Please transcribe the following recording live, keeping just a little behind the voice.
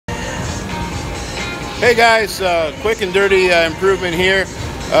Hey guys, quick and dirty improvement here.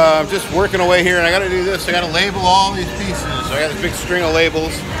 I'm just working away here and I gotta do this. I gotta label all these pieces. So I got this big string of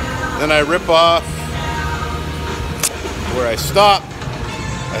labels. Then I rip off where I stop.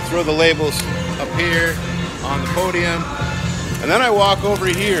 I throw the labels up here on the podium. And then I walk over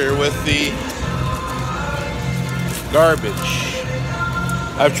here with the garbage.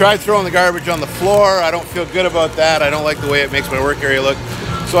 I've tried throwing the garbage on the floor. I don't feel good about that. I don't like the way it makes my work area look.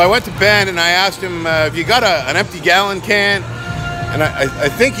 So I went to Ben and I asked him, have you got an empty gallon can? And I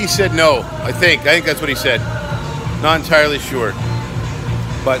think he said no. I think that's what he said. Not entirely sure.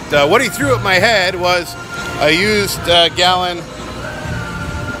 But what he threw at my head was I used a gallon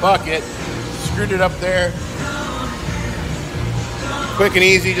bucket, screwed it up there. Quick and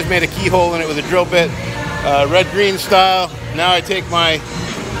easy, just made a keyhole in it with a drill bit. Red-green style. Now I take my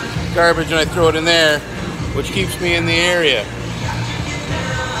garbage and I throw it in there, which keeps me in the area.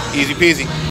 Easy peasy.